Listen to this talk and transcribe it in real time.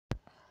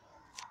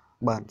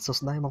បាទសួ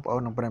ស្តីបងប្អូ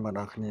ននិងប្រិយមិត្ត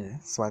ទាំងអស់គ្នា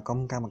ស្វាគម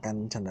ន៍កម្មការ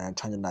Channel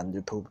ឆានដាន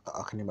YouTube ទាំង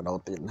អស់គ្នាម្ដង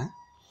ទៀតណា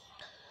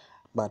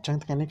បាទចឹង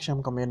ថ្ងៃនេះខ្ញុំ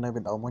ក៏មាននៅវី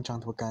ដេអូមួយច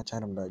ង់ធ្វើការចែក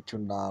រំលែកជូ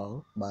នដល់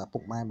បាទពុ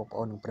កម៉ែបងប្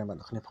អូននិងប្រិយមិត្ត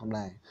ទាំងអស់គ្នាផង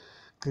ដែរ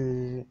គឺ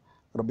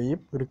របៀប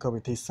ឬក៏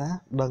វិធីសាស្ត្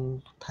រដឹង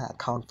ថា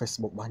account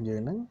Facebook របស់យើ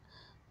ងហ្នឹង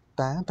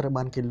តើត្រូវ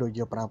បានគេលួច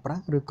យកប្រើប្រា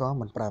ស់ឬក៏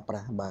មិនប្រើប្រា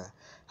ស់បាទ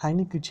ហើយ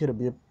នេះគឺជារ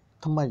បៀប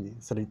ថ្មី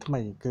សេរីថ្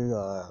មីគឺ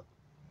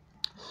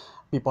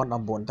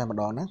2019តែម្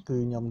ដងណាគឺ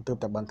ខ្ញុំទើប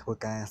តែបានធ្វើ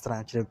ការស្រា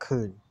វជ្រាវ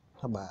ឃើញ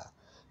បាទ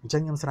អញ្ចឹ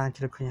ងខ្ញុំស្រាវ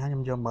ជ្រាវឃើញហើយខ្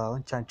ញុំយកមក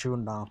ចែកជូន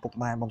ដល់ពុក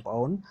ម៉ែបងប្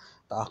អូន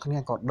តើអស់គ្នា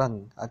គាត់ដឹង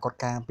ឲ្យគាត់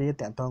ការពារ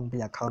តាក់ទងពី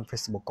account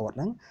Facebook គាត់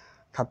ហ្នឹង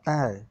ថា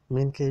តើ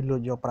មានគេលួ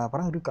ចយកប្រើប្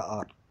រាស់ឬក៏អ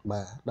ត់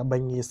បាទដើម្បី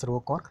ងាយស្រួល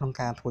គាត់ក្នុង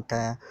ការធ្វើ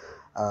ការ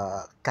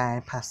កែ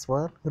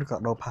password ឬក៏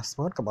ដូរ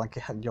password ក៏បានគេ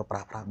hack យកប្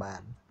រើប្រាស់បា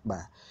ន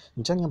បាទអ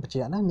ញ្ចឹងខ្ញុំបញ្ជា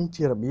ក់ណានេះ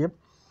ជារបៀប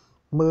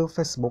មើល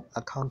Facebook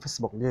account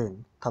Facebook យើង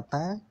ថា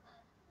តើ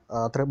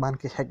ត្រូវបាន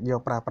គេ hack យក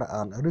ប្រើប្រាស់អ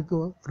ត់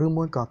ឬ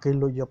មួយក៏គេ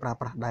លួចយកប្រើ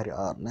ប្រាស់ដែរឬ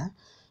អត់ណា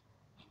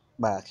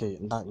បាទអូខេ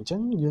ដល់អញ្ចឹ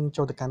ងយើង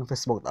ចូលទៅកាន់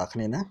Facebook បងប្អូនគ្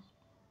នាណា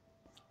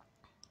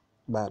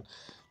បាទ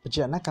បញ្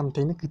ជាក់ណាកម្មវិ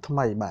ធីនេះគឺថ្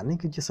មីបាទនេះ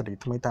គឺជាសេរី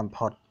ថ្មីតាម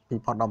ផុត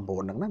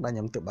2019ហ្នឹងណាដែលខ្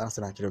ញុំទើបបាន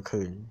ស្រាវជ្រាវ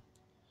ឃើញ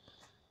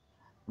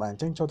បាទអ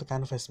ញ្ចឹងចូលទៅកា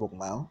ន់ Facebook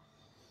មក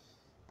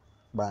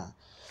បាទ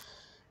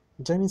អ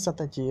ញ្ចឹងនេះសិត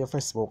តែជា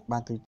Facebook បា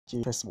ទគឺជា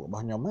Facebook រប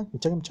ស់ខ្ញុំណាអ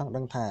ញ្ចឹងខ្ញុំចង់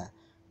ដឹងថា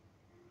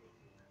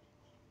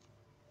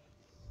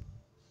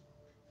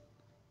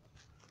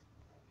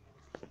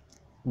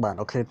បាទ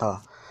អូខេត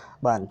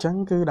បាទអញ្ចឹង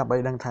គឺដើម្បី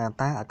ដឹងថា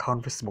តើ account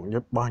Facebook រ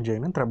បស់យើង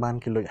ហ្នឹងត្រូវបាន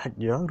គេលួច hack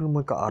យកឬ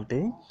មួយក៏អត់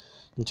ទេ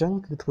អញ្ចឹង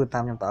គឺធ្វើតា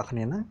មខ្ញុំបងប្អូនគ្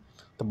នាណា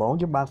ដំបូង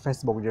យើងបើក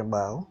Facebook យើង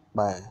បាទ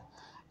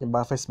យើង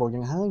បើក Facebook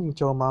យើងហើយយើង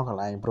ចូលមកកន្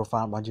លែង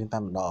profile របស់យើងតែ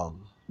ម្ដង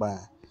បា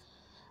ទ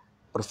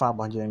profile រ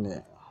បស់យើងនេះ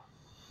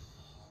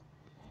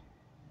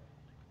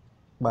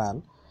បាទ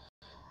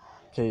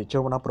គេចូ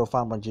លមកដល់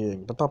profile របស់យើង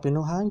បន្ទាប់ពី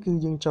នោះហើយគឺ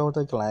យើងចូល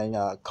ទៅកន្លែង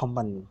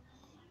comment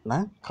ណា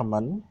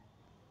comment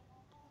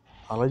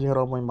ឥឡូវយើងរ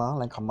កមួយមក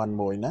ឡើង comment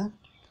មួយណា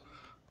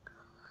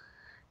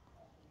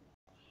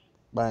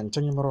បាទអញ្ចឹ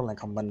ងខ្ញុំរកឡើង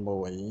comment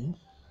មួយ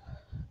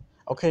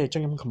អូខេអញ្ចឹ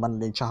ងខ្ញុំ comment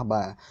លេខចោះ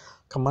បាទ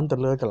comment ទៅ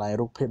លើកន្លែង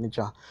រូបភាពនេះ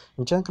ចោះអ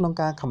ញ្ចឹងក្នុង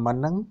ការ comment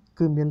ហ្នឹង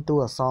គឺមានតួ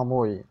អក្សរ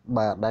មួយ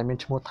បាទដែលមាន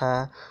ឈ្មោះថា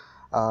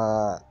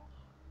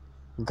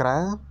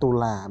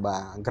Gratula បា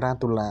ទ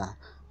Gratula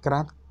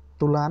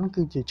ហ្នឹង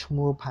គឺជាឈ្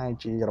មោះផែន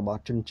ជារបស់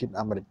ជនជាតិ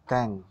អាមេរិ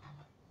កាំង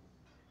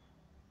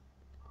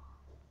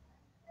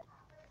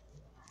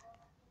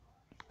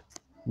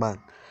បាទ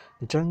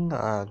អញ្ចឹង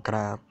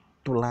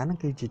Gratula ហ្នឹង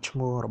គឺជាឈ្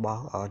មោះរប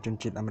ស់ជន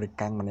ជាតិអាមេរិ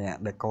កាំងម្នាក់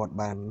ដែលគាត់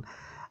បាន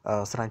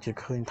ស្រាវជ្រាវ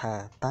ឃើញថា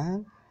តើ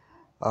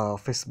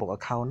Facebook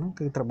account ហ្នឹង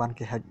គឺត្រូវបាន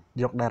គេ hack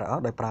យកដែរអ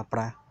ត់ដោយប្រើប្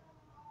រាស់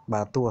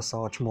បាទតួអក្ស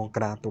រឈ្មោះ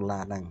Gratula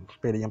ហ្នឹង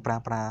ពេលដែលយើងប្រើ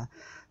ប្រាស់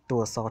តួ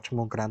អក្សរឈ្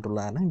មោះ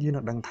Gratula ហ្នឹងយើង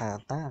នឹងដឹងថា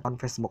តើ account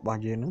Facebook របស់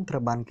យើងហ្នឹងត្រូ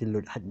វបានគេលួ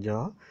ច hack យ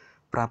ក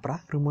ប្រើប្រា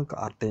ស់ឬមួយក៏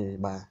អត់ទេ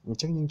បាទអញ្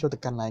ចឹងយើងចូលទៅ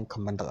កាន់ line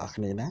comment ទាំងអស់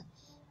គ្នាណា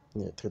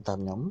នេះធ្វើតាម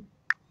ខ្ញុំ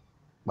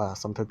បាទ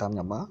សូមធ្វើតាមខ្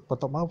ញុំមកប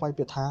ន្ទាប់មកវាយ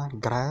ពាក្យថា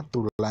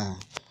Gratula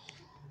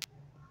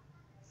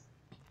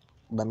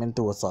ដែលមាន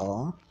តួអក្សរ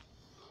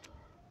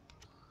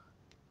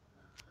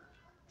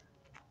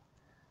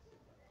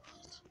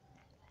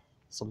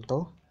សុំទោ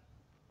ស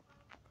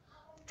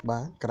បា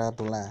ទ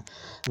Gratula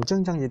អញ្ចឹង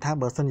ចង់និយាយថា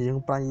បើសិនជាយើង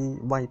ប្រៃ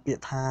វាយពាក្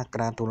យថា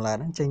Gratula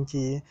ហ្នឹងចេញ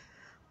ជា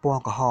ព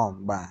ណ៌ក្រហម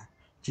បាទ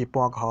ជាព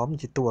ណ៌ក្រហម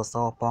ជាតួអក្ស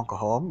រពណ៌ក្រ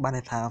ហមបាន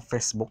ន័យថា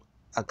Facebook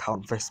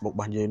account Facebook រ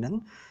បស់យើងហ្នឹង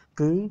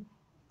គឺ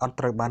អត់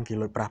ត្រូវបានគេ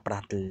លួចប្រើប្រា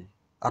ស់ទេ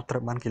អត់ត្រូ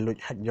វបានគេលួច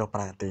hack យក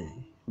ប្រើទេ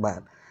បា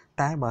ទ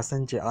តែបើសិ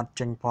នជាអត់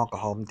ចេញពណ៌ក្រ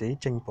ហមទេ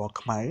ចេញពណ៌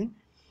ខ្មៅ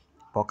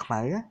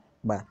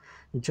បាទ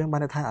អញ្ចឹងបា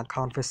នន័យថា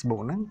account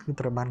Facebook ហ្នឹងគឺ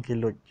ត្រូវបានគេ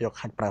លួចយក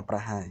hack ប្រើប្រា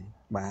ស់ហើយ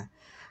បាទ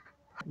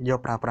យក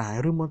ប្រើប្រាស់ហើយ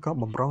ឬមួយក៏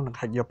បំរុងនឹង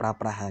hack យកប្រើ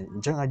ប្រាស់ហើយអ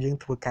ញ្ចឹងឲ្យយើង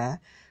ធ្វើការ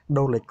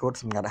ដូរលេខកូដ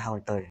សម្ងាត់ឲ្យ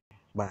ទៅ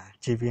បាទ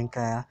ជៀសវាង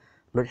ការ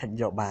លួច hack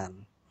យកបាន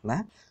ណា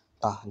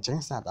តោះអញ្ចឹង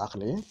ស្ដាប់បងប្អូនគ្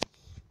នា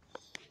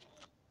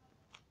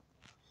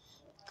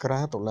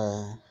Gratula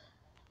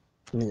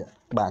នេះ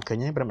បាទឃើ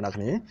ញទេប្រិយមិត្តអ្នក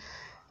គ្នា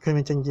ឃើញ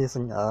វាចេញ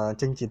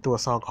ជាតួអ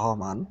ក្សរក្រហ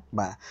មអត់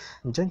បាទ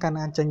អញ្ចឹងកាល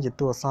ណាចេញជា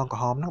តួអក្សរក្រ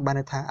ហមហ្នឹងបាន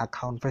ន័យថា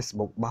account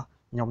Facebook របស់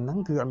ខ្ញុំហ្នឹង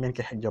គឺអត់មាន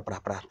គេ hack យកប្រើ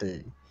ប្រាស់ទេ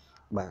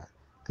បាទ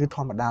គឺធ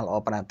ម្មតាល្អ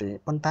ប៉ុណ្ណាទេ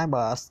ប៉ុន្តែ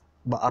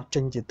បើអត់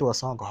ចេញជាតួអ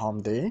ក្សរក្រហម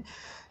ទេ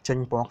ចេញ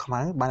ពណ៌ខ្មៅ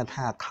បានន័យ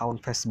ថា account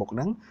Facebook ហ្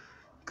នឹង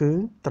គឺ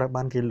ត្រូវ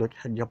បានគេលួច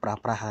hack យកប្រើ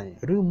ប្រាស់ហើយ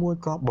ឬមួយ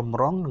ក៏បំ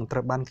រុងនឹងត្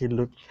រូវបានគេ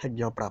លួច hack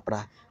យកប្រើប្រា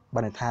ស់បា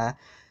នន័យថា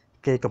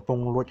គេកំពុង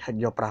លួច hack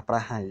យកប្រើប្រា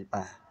ស់ហើយ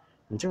បាទ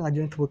អញ្ចឹងឲ្យ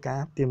យើងធ្វើការ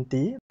ទៀម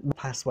ទី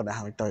password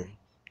ឲ្យទៅ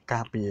កា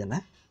រពារណា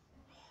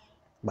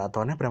បាទ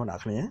តោះណាប្រិយមិត្តអ្ន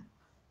កគ្នា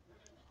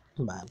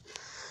បាទ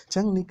អញ្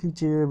ចឹងនេះគឺ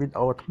ជាវីដេ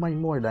អូថ្មី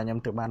មួយដែលខ្ញុំ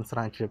ទើបបានស្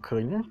រាវជ្រាវឃើ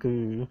ញណាគឺ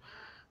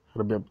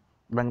របៀប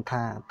ដឹង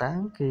ថាតើ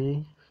គេ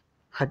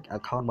hack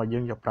account របស់យើ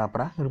ងយកប្រើប្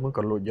រាស់ឬមួយ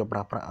ក៏លួចយកប្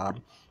រើប្រាស់អត់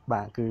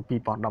បាទគឺ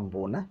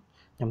2019ណា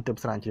ខ្ញុំទើប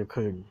ស្រាវជ្រាវ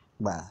ឃើញ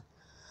បាទ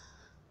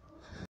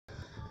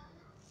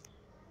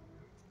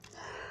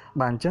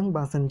អញ្ចឹង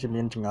បើសិនជា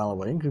មានចង្អុលអ្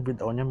វីគឺវីដេ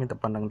អូខ្ញុំមានតែ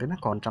ប៉ុណ្្នឹងទេណា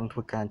គ្រាន់ចង់ធ្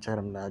វើការចែក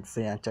រំលែក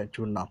share ចែក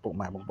ជូនដល់ពុក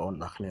ម៉ែបងប្អូន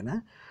ទាំងគ្នាណា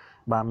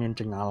បាទមាន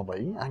ចង្អុលអ្វី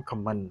អាច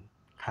comment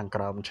ខាងក្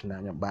រោម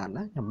channel ខ្ញុំបាន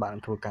ណាខ្ញុំបាន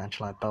ធ្វើការ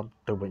ឆ្លើយតប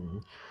ទៅវិញ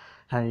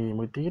ហើយ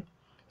មួយទៀត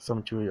សូម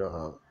ជួយ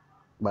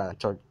បាទ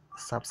ចុច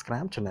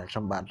subscribe channel ខ្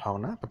ញុំបានផង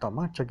ណាបន្តម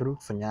កចុចរូប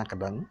សញ្ញាក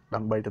ណ្ដឹងដើ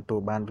ម្បីទទួល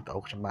បានវីដេអូ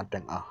ខ្ញុំបាន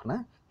ទាំងអស់ណា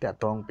តាក់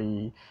ទងពី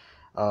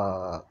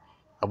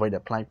អ្វីដែ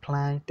លប្លែក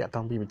តាក់ទ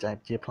ងពីបច្ចេក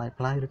វិទ្យាប្លែ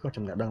កឬក៏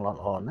ចំណេះដឹងល្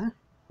អៗណា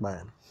បា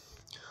ទ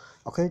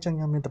អូខេចឹង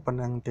ខ្ញុំមានតែប៉ុ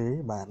ណ្្នឹងទេ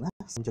បាទណា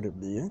សូមជម្រាប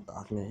លាបងប្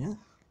អូ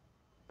ន